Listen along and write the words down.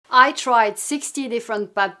I tried 60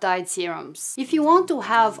 different peptide serums. If you want to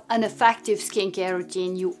have an effective skincare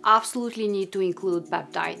routine, you absolutely need to include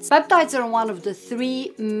peptides. Peptides are one of the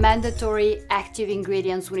 3 mandatory active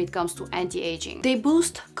ingredients when it comes to anti-aging. They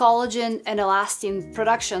boost collagen and elastin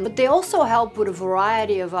production, but they also help with a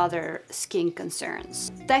variety of other skin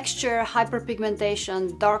concerns. Texture,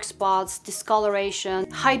 hyperpigmentation, dark spots, discoloration,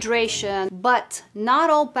 hydration, but not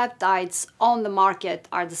all peptides on the market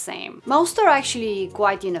are the same. Most are actually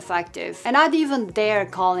quite ineffective, and I'd even dare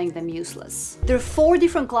calling them useless. There are 4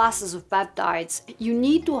 different classes of peptides. You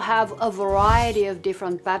need to have a variety of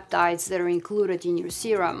different peptides that are included in your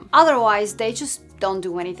serum. Otherwise, they just don't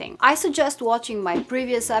do anything. I suggest watching my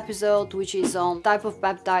previous episode, which is on type of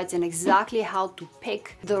peptides and exactly how to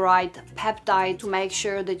pick the right peptide to make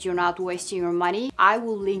sure that you're not wasting your money. I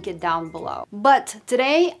will link it down below. But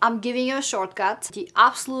today I'm giving you a shortcut, the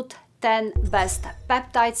absolute 10 best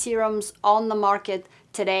peptide serums on the market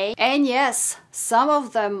today. And yes, some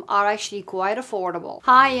of them are actually quite affordable.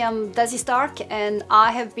 Hi, I'm Desi Stark and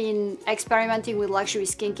I have been experimenting with luxury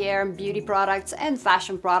skincare, beauty products and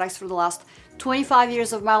fashion products for the last 25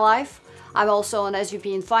 years of my life. I'm also an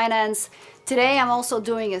SVP in finance. Today I'm also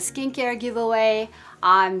doing a skincare giveaway.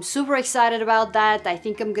 I'm super excited about that. I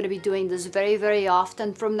think I'm gonna be doing this very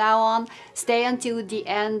often from now on. Stay until the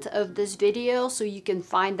end of this video so you can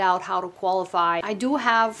find out how to qualify. I do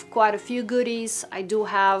have quite a few goodies. I do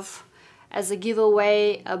have, as a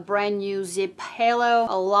giveaway, a brand new Zip Halo,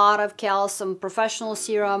 a lot of calcium professional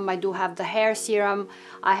serum. I do have the hair serum.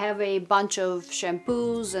 I have a bunch of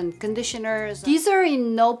shampoos and conditioners. These are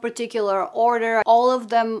in no particular order. All of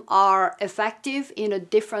them are effective in a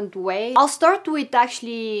different way. I'll start with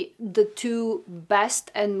actually the 2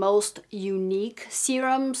 best and most unique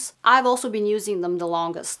serums. I've also been using them the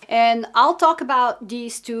longest. And I'll talk about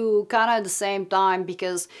these 2 kind of at the same time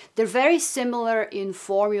because they're very similar in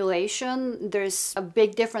formulation. There's a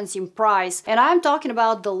big difference in price. And I'm talking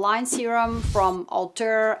about the line serum from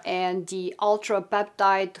Alter and the Ultra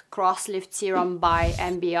Peptide Cross-Lift Serum by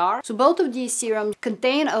MBR. So both of these serums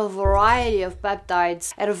contain a variety of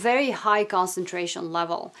peptides at a very high concentration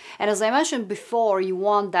level. And as I mentioned before, you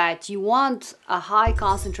want that. You want a high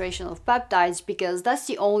concentration of peptides because that's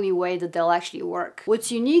the only way that they'll actually work.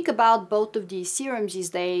 What's unique about both of these serums is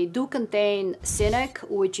they do contain Cynic,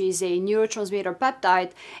 which is a neurotransmitter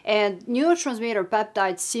peptide, and neurotransmitter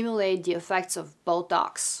peptides simulate the effects of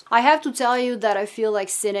Botox. I have to tell you that I feel like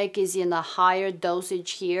Cynic is in a higher dosage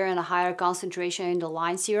here and a higher concentration in the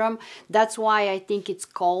line serum. That's why I think it's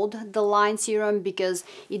called the line serum, because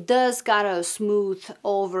it does kind of smooth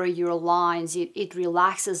over your lines. It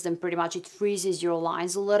relaxes them pretty much. It freezes your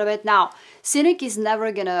lines a little bit. Now, Cynic is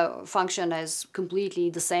never gonna function as completely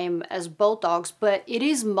the same as Botox, but it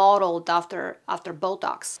is modeled after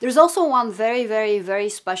Botox. There's also one very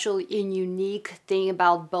special and unique thing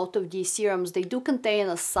about both of these serums. They do contain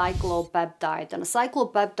a cyclopeptide, and a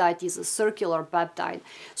cyclopeptide is a circular peptide.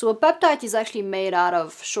 So a peptide is actually made out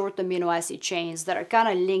of short amino acid chains that are kind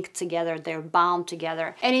of linked together, they're bound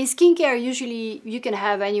together. And in skincare, usually you can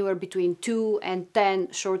have anywhere between 2 and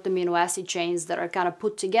 10 short amino acid chains that are kind of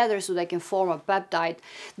put together so they can form a peptide.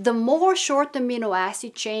 The more short amino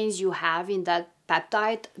acid chains you have in that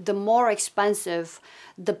peptide, the more expensive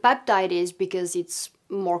the peptide is because it's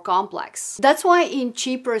more complex. That's why in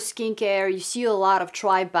cheaper skincare you see a lot of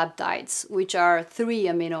tripeptides, which are 3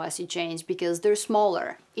 amino acid chains because they're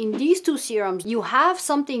smaller. In these 2 serums, you have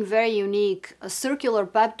something very unique. A circular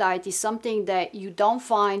peptide is something that you don't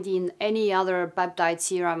find in any other peptide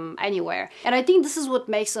serum anywhere. And I think this is what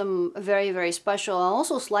makes them very special and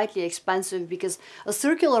also slightly expensive because a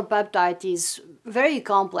circular peptide is very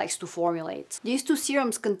complex to formulate. These 2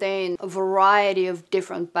 serums contain a variety of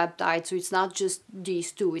different peptides, so it's not just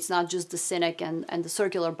these 2. It's not just the Cynic and the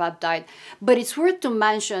circular peptide. But it's worth to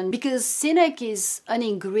mention because Cynic is an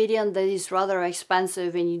ingredient that is rather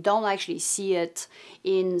expensive and you don't actually see it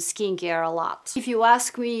in skincare a lot. If you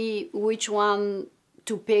ask me which one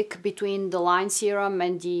to pick between the line serum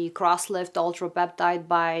and the Cross-Lift Ultra Peptide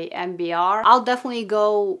by MBR, I'll definitely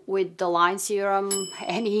go with the line serum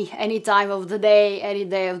any time of the day, any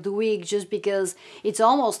day of the week, just because it's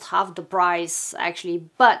almost half the price actually.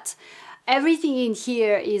 But everything in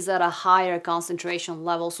here is at a higher concentration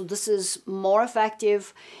level, so this is more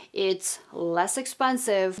effective, it's less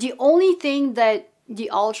expensive. The only thing that the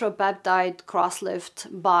Ultra Peptide Cross-Lift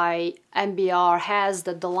by MBR has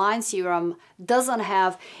that the line serum doesn't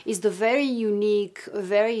have is the very unique,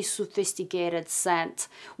 very sophisticated scent,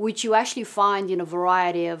 which you actually find in a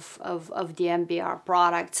variety of the MBR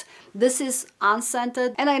products. This is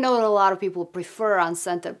unscented, and I know that a lot of people prefer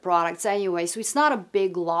unscented products anyway, so it's not a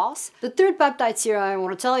big loss. The third peptide serum I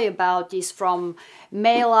want to tell you about is from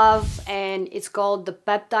Maylove, and it's called the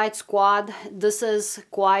Peptide Squad. This is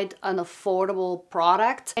quite an affordable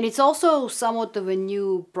product, and it's also somewhat of a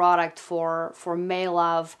new product for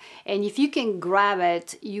Maylove, and if you can grab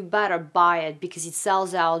it, you better buy it because it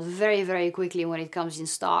sells out very quickly when it comes in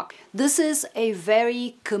stock. This is a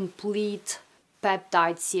very complete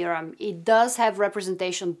peptide serum. It does have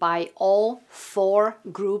representation by all 4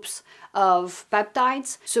 groups of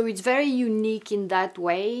peptides, so it's very unique in that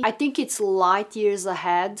way. I think it's light years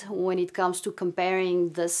ahead when it comes to comparing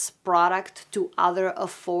this product to other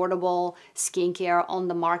affordable skincare on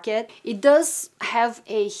the market. It does have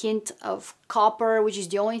a hint of copper, which is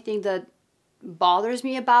the only thing that bothers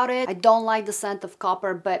me about it. I don't like the scent of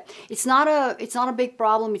copper, but it's not a big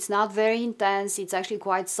problem. It's not very intense. It's actually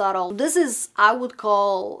quite subtle. This is, I would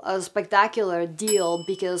call, a spectacular deal,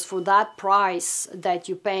 because for that price that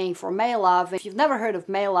you're paying for Maylove, if you've never heard of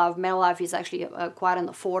Maylove, Maylove is actually quite an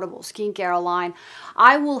affordable skincare line.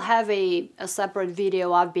 I will have a separate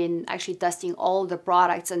video. I've been actually testing all the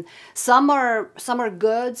products, and some are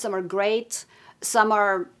good, some are great, some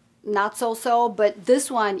are not so, but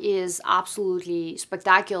this one is absolutely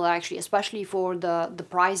spectacular, actually, especially for the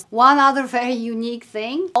price. One other very unique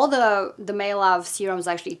thing, all the Maylove serums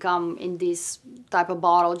actually come in this type of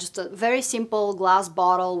bottle, just a very simple glass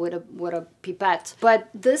bottle with a pipette. But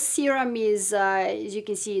this serum is, as you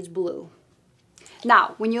can see, it's blue.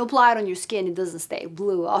 Now, when you apply it on your skin, it doesn't stay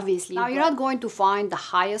blue, obviously. Now, you're not going to find the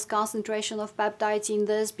highest concentration of peptides in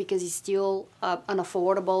this because it's still an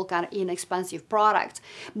affordable, kind of inexpensive product,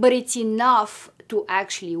 but it's enough to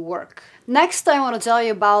actually work. Next, I want to tell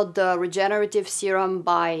you about the Regenerative Serum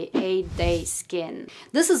by 8 Day Skin.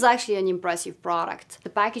 This is actually an impressive product. The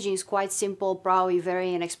packaging is quite simple, probably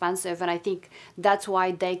very inexpensive, and I think that's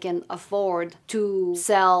why they can afford to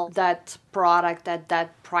sell that product at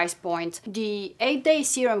that price point. The 8 Day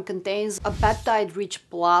Serum contains a peptide-rich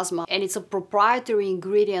plasma, and it's a proprietary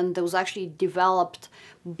ingredient that was actually developed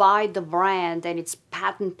by the brand, and it's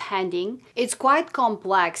patent pending. It's quite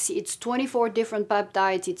complex. It's 24 different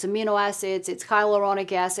peptides, it's amino acids, it's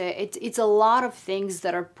hyaluronic acid, it's a lot of things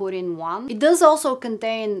that are put in one. It does also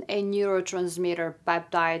contain a neurotransmitter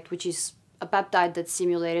peptide, which is a peptide that's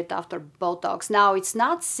simulated after Botox. Now, it's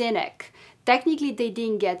not cynic. Technically, they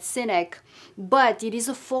didn't get cynic, but it is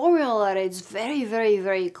a formula that's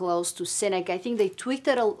very close to cynic. I think they tweaked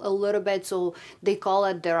it a little bit, so they call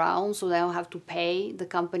it their own, so they don't have to pay the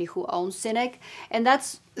company who owns cynic. And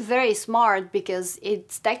that's very smart because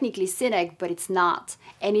it's technically cynic, but it's not.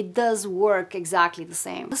 And it does work exactly the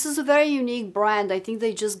same. This is a very unique brand. I think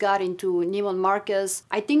they just got into Neiman Marcus.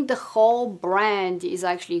 I think the whole brand is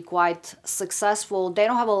actually quite successful. They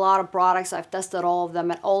don't have a lot of products. I've tested all of them,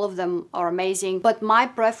 and all of them are amazing. But my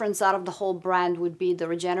preference out of the whole brand would be the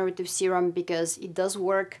Regenerative Serum because it does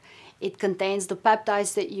work. It contains the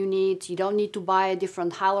peptides that you need. You don't need to buy a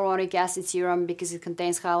different hyaluronic acid serum because it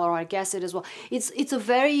contains hyaluronic acid as well. It's a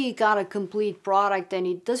very kind of complete product, and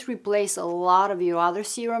it does replace a lot of your other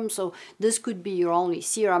serums, so this could be your only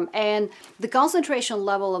serum. And the concentration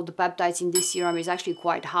level of the peptides in this serum is actually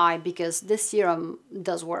quite high because this serum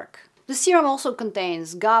does work. The serum also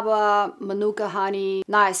contains GABA, manuka honey,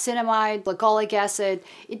 niacinamide, glycolic acid.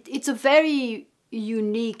 It's a very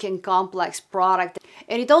unique and complex product,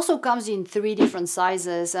 and it also comes in 3 different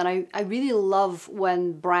sizes, and I really love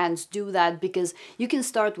when brands do that because you can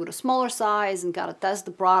start with a smaller size and kind of test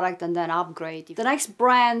the product and then upgrade. The next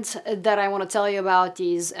brand that I want to tell you about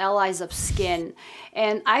is Allies of Skin,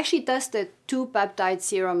 and I actually tested 2 peptide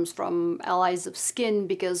serums from Allies of Skin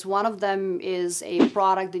because one of them is a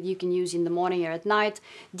product that you can use in the morning or at night.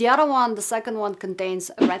 The other one, the second one,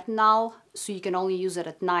 contains retinol, so you can only use it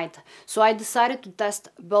at night. So I decided to test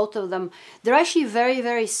both of them. They're actually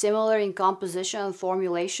very similar in composition and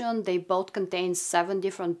formulation. They both contain 7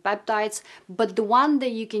 different peptides, but the one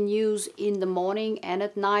that you can use in the morning and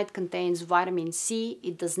at night contains vitamin C.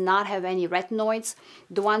 It does not have any retinoids.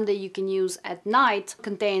 The one that you can use at night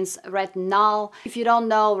contains retinol, retinol. If you don't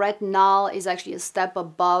know, retinol is actually a step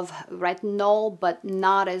above retinol, but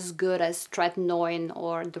not as good as tretinoin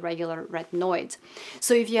or the regular retinoids.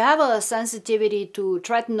 So if you have a sensitivity to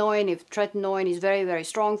tretinoin, if tretinoin is very, very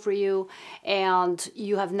strong for you and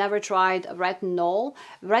you have never tried retinol,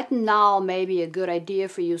 retinol may be a good idea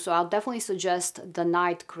for you. So I'll definitely suggest the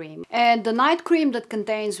night cream. And the night cream that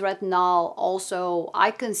contains retinol also,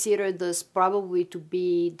 I consider this probably to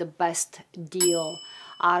be the best deal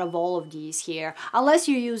out of all of these here. Unless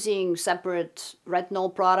you're using separate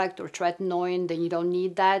retinol product or tretinoin, then you don't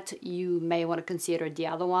need that. You may want to consider the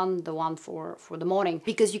other one, the one for the morning,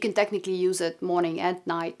 because you can technically use it morning and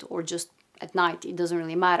night or just at night. It doesn't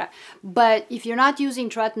really matter. But if you're not using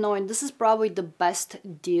tretinoin, this is probably the best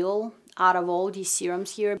deal out of all these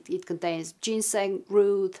serums here. It contains ginseng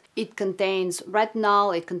root, it contains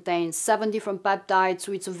retinol, it contains 7 different peptides,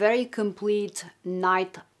 so it's a very complete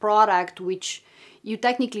night product, which you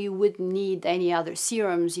technically wouldn't need any other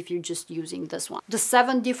serums if you're just using this one. The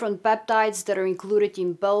 7 different peptides that are included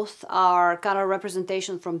in both are kind of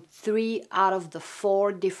representation from 3 out of the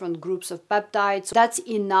 4 different groups of peptides. That's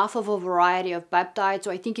enough of a variety of peptides,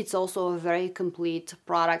 so I think it's also a very complete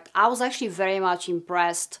product. I was actually very much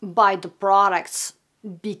impressed by the products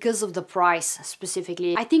because of the price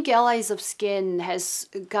specifically. I think Allies of Skin has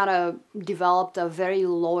kind of developed a very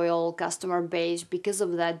loyal customer base because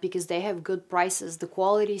of that, because they have good prices. The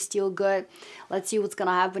quality is still good. Let's see what's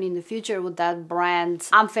gonna happen in the future with that brand.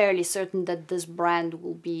 I'm fairly certain that this brand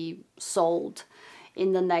will be sold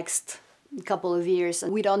in the next couple of years.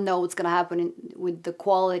 We don't know what's gonna happen with the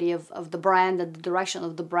quality of the brand and the direction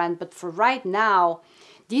of the brand, but for right now,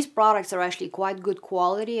 these products are actually quite good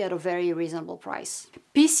quality at a very reasonable price.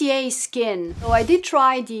 PCA Skin. So I did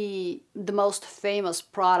try the most famous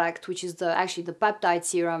product, which is actually the peptide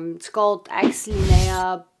serum. It's called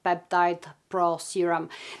Linea Peptide Pro Serum.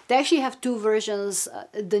 They actually have 2 versions.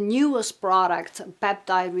 The newest product,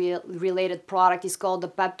 peptide related product, is called the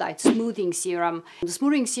Peptide Smoothing Serum. The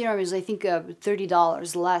smoothing serum is, I think,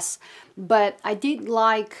 $30 less. But I did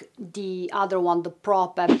like the other one, the Pro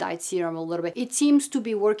Peptide Serum, a little bit. It seems to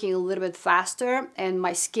be working a little bit faster and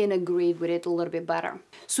my skin agreed with it a little bit better.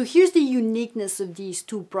 So here's the uniqueness of these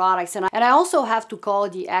 2 products. And I also have to call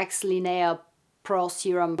the Linea Pro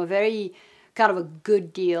Serum a very kind of a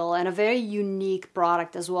good deal and a very unique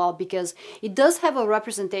product as well, because it does have a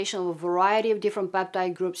representation of a variety of different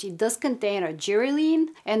peptide groups. It does contain argireline,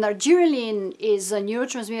 and argireline is a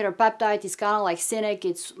neurotransmitter peptide. It's kind of like Cynic.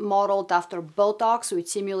 It's modeled after Botox, so it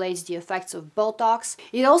simulates the effects of Botox.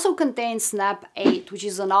 It also contains SNAP8, which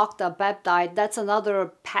is an octapeptide. That's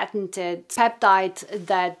another patented peptide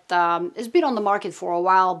that has been on the market for a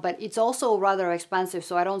while, but it's also rather expensive,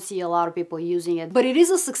 so I don't see a lot of people using it. But it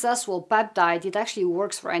is a successful peptide. It actually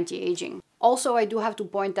works for anti-aging. Also, I do have to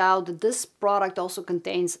point out that this product also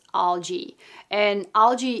contains algae, and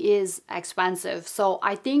algae is expensive. So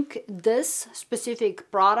I think this specific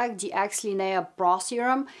product, the Linea Pro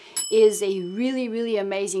Serum, is a really, really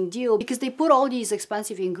amazing deal because they put all these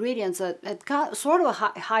expensive ingredients at sort of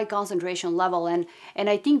a high concentration level, and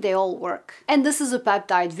I think they all work. And this is a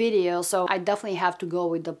peptide video, so I definitely have to go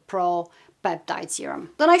with the Pro Peptide Serum.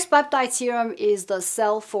 The next peptide serum is the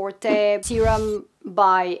Cell Forte Serum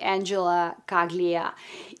by Angela Caglia.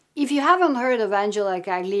 If you haven't heard of Angela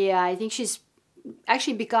Caglia, I think she's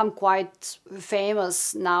actually become quite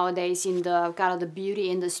famous nowadays in the kind of the beauty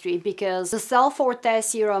industry, because the Cell Forte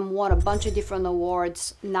serum won a bunch of different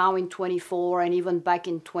awards now in 24 and even back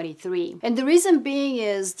in 23. And the reason being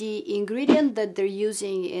is the ingredient that they're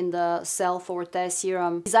using in the Cell Forte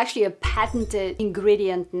serum is actually a patented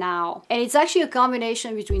ingredient now. And it's actually a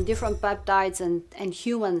combination between different peptides and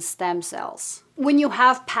human stem cells. When you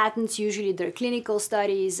have patents, usually there are clinical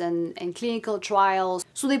studies and clinical trials,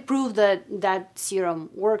 so they prove that that serum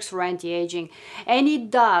works for anti-aging, and it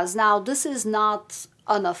does. Now, this is not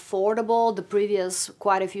unaffordable. The previous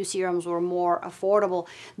quite a few serums were more affordable.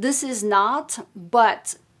 This is not,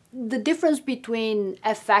 but the difference between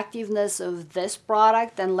effectiveness of this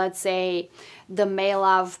product and, let's say, the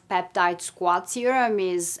Maelav Peptide Squat Serum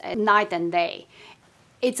is night and day.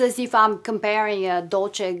 It's as if I'm comparing a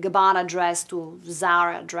Dolce & Gabbana dress to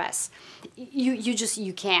Zara dress.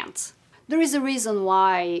 You can't. There is a reason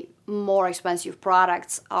why more expensive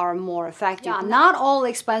products are more effective. Yeah, not all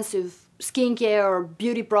expensive skincare or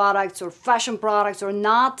beauty products or fashion products, or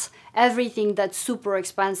not everything that's super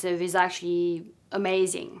expensive is actually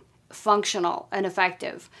amazing, functional, and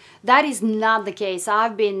effective. That is not the case.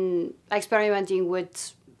 I've been experimenting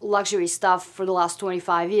with luxury stuff for the last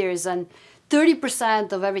 25 years, and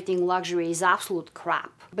 30% of everything luxury is absolute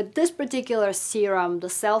crap. But this particular serum, the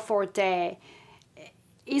Cell Forte,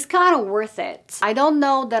 is kind of worth it. I don't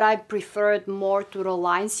know that I preferred more to the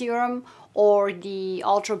line serum or the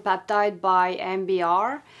ultra peptide by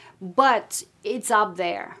MBR, but it's up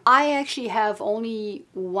there. I actually have only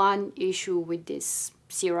one issue with this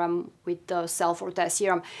serum, with the Cell4Test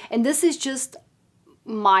serum, and this is just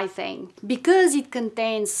my thing. Because it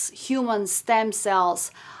contains human stem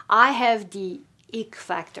cells, I have the ick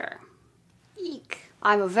factor. Eek.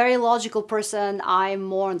 I'm a very logical person. I'm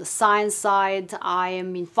more on the science side. I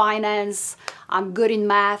am in finance. I'm good in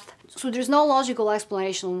math. So there's no logical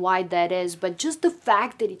explanation why that is, but just the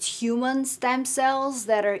fact that it's human stem cells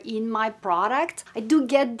that are in my product, I do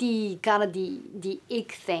get the kind of the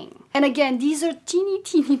ick thing. And again, these are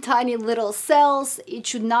teeny tiny little cells. It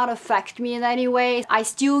should not affect me in any way. I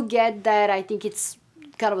still get that. I think it's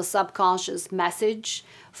kind of a subconscious message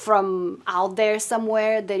from out there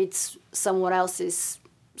somewhere that it's someone else's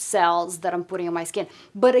cells that I'm putting on my skin.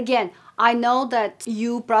 But again, I know that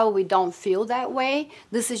you probably don't feel that way.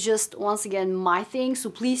 This is just, once again, my thing, so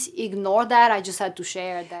please ignore that. I just had to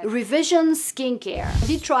share that. Revision skincare. I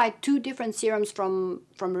did try 2 different serums from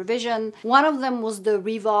Revision. One of them was the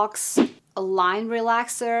Revox line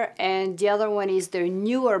relaxer, and the other one is their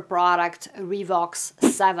newer product, Revox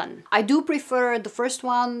 7. I do prefer the first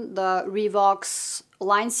one, the Revox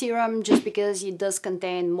line serum, just because it does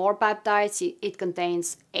contain more peptides. It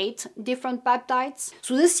contains 8 different peptides.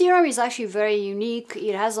 So this serum is actually very unique.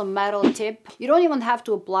 It has a metal tip. You don't even have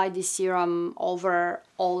to apply this serum over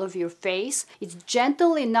all of your face. It's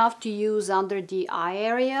gentle enough to use under the eye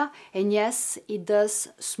area, and yes, it does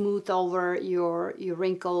smooth over your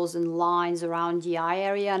wrinkles and lines around the eye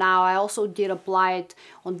area. Now, I also did apply it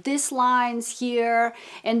on these lines here,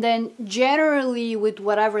 and then generally with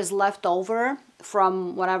whatever is left over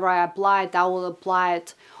from whenever I apply it, I will apply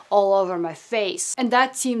it all over my face, and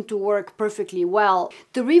that seemed to work perfectly well.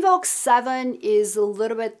 The Revox 7 is a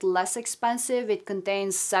little bit less expensive. It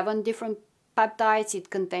contains 7 different peptides. It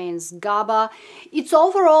contains GABA. It's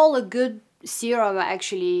overall a good serum,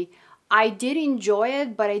 actually. I did enjoy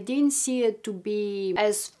it, but I didn't see it to be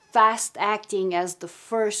as fast acting as the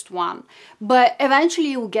first one, but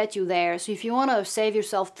eventually it will get you there. So if you want to save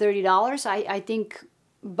yourself $30, I think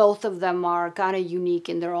both of them are kind of unique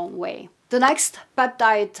in their own way. The next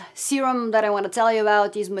peptide serum that I want to tell you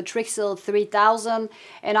about is Matrixyl 3000,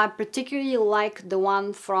 and I particularly like the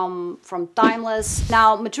one from Timeless.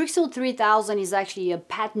 Now, Matrixyl 3000 is actually a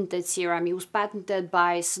patented serum. It was patented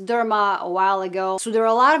by Sederma a while ago. So there are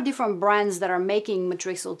a lot of different brands that are making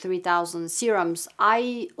Matrixyl 3000 serums.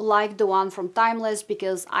 I like the one from Timeless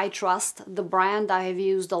because I trust the brand. I have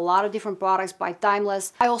used a lot of different products by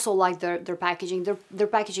Timeless. I also like their packaging. Their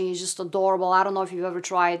packaging is just adorable. I don't know if you've ever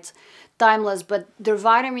tried Timeless, but their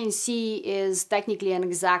vitamin C is technically an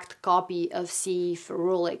exact copy of C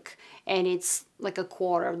ferulic, and it's like a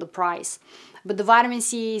quarter of the price. But the vitamin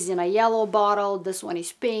C is in a yellow bottle. This one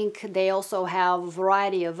is pink. They also have a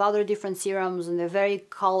variety of other different serums, and they're very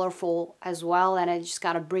colorful as well, and it just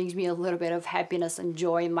kind of brings me a little bit of happiness and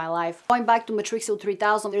joy in my life. Going back to Matrixyl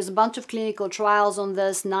 3000, there's a bunch of clinical trials on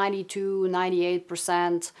this.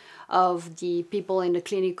 98% of the people in the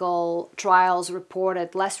clinical trials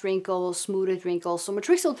reported less wrinkles, smoothed wrinkles. So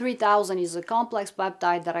Matrixyl 3000 is a complex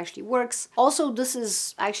peptide that actually works. Also, this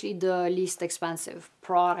is actually the least expensive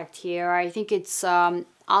product here. I think it's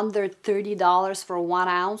under $30 for 1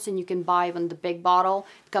 ounce, and you can buy even the big bottle.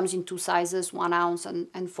 It comes in 2 sizes, 1 ounce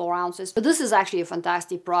and 4 ounces. But this is actually a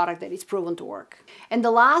fantastic product that is proven to work. And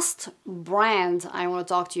the last brand I want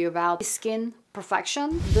to talk to you about is Skin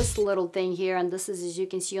Perfection. This little thing here, and this is, as you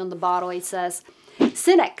can see on the bottle, it says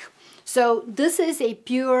Cynic. So this is a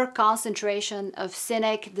pure concentration of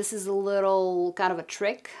Cynic. This is a little kind of a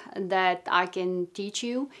trick that I can teach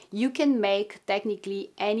you. You can make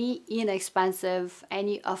technically any inexpensive,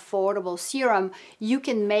 any affordable serum. You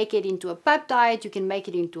can make it into a peptide. You can make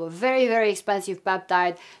it into a very expensive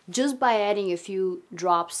peptide just by adding a few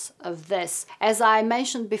drops of this. As I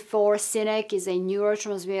mentioned before, Cynic is a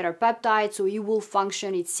neurotransmitter peptide, so it will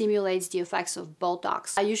function. It simulates the effects of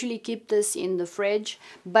Botox. I usually keep this in the fridge,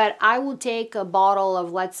 but I will take a bottle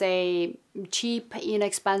of, let's say, cheap,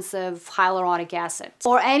 inexpensive hyaluronic acid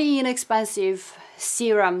or any inexpensive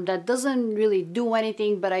serum that doesn't really do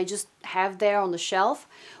anything, but I just have there on the shelf.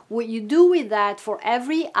 What you do with that, for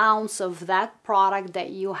every ounce of that product that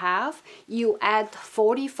you have, you add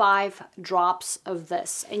 45 drops of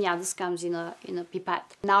this. And yeah, this comes in a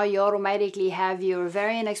pipette. Now you automatically have your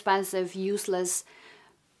very inexpensive, useless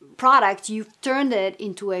product. You've turned it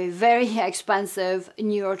into a very expensive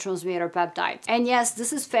neurotransmitter peptide. And yes,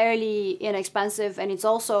 this is fairly inexpensive, and it's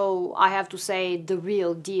also, I have to say, the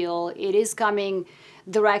real deal. It is coming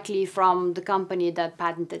directly from the company that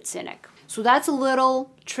patented Cynic. So that's a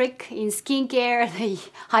little trick in skincare that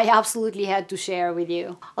I absolutely had to share with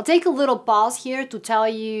you. I'll take a little pause here to tell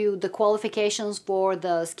you the qualifications for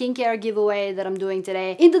the skincare giveaway that I'm doing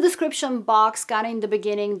today. In the description box, kind of in the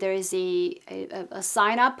beginning, there is a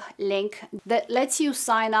sign up link that lets you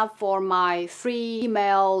sign up for my free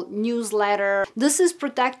email newsletter. This is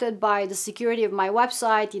protected by the security of my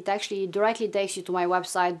website. It actually directly takes you to my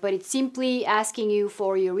website, but it's simply asking you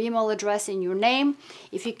for your email address and your name.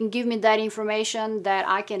 If you can give me that information, that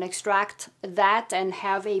I can extract that and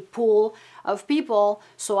have a pool of people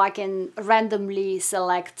so I can randomly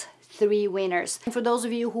select 3 winners. And for those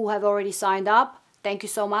of you who have already signed up, thank you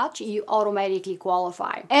so much. You automatically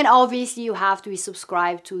qualify. And obviously you have to be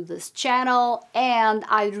subscribed to this channel, and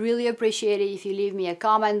I'd really appreciate it if you leave me a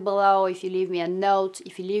comment below, if you leave me a note,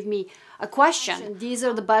 if you leave me a question. These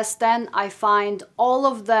are the best 10. I find all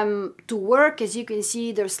of them to work. As you can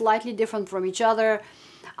see, they're slightly different from each other.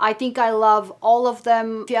 I think I love all of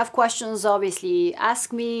them. If you have questions, obviously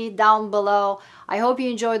ask me down below. I hope you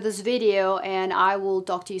enjoyed this video, and I will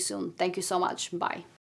talk to you soon. Thank you so much. Bye.